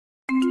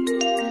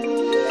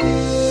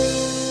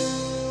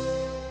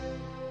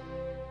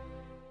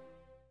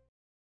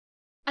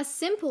A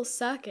simple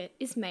circuit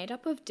is made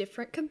up of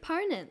different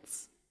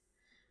components.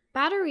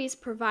 Batteries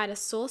provide a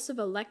source of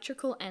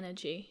electrical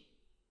energy.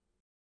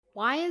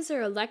 Wires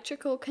are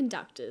electrical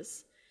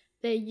conductors.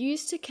 They're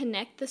used to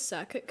connect the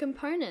circuit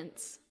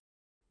components.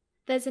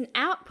 There's an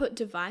output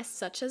device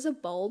such as a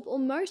bulb or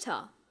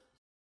motor.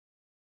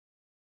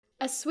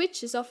 A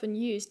switch is often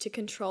used to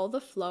control the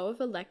flow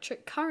of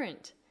electric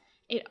current.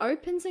 It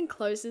opens and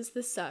closes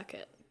the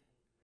circuit.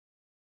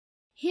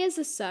 Here's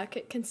a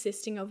circuit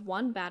consisting of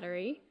one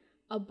battery,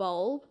 a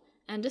bulb,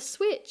 and a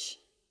switch.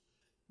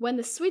 When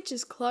the switch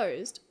is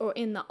closed or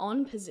in the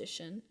on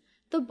position,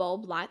 the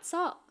bulb lights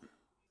up.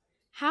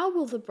 How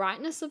will the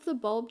brightness of the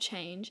bulb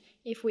change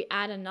if we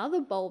add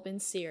another bulb in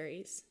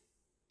series?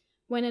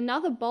 When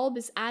another bulb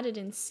is added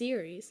in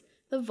series,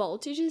 the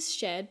voltage is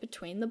shared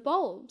between the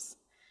bulbs.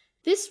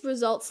 This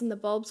results in the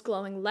bulbs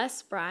glowing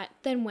less bright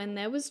than when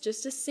there was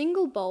just a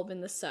single bulb in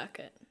the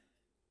circuit.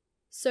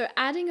 So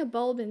adding a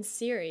bulb in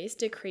series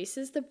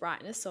decreases the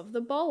brightness of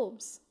the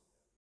bulbs.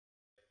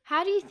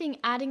 How do you think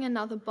adding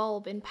another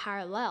bulb in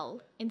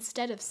parallel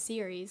instead of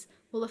series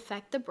will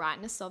affect the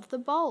brightness of the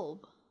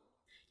bulb?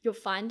 You'll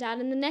find out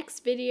in the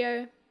next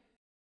video.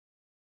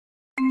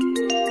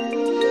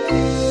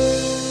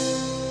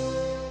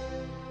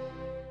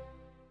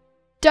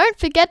 Don't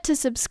forget to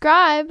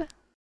subscribe!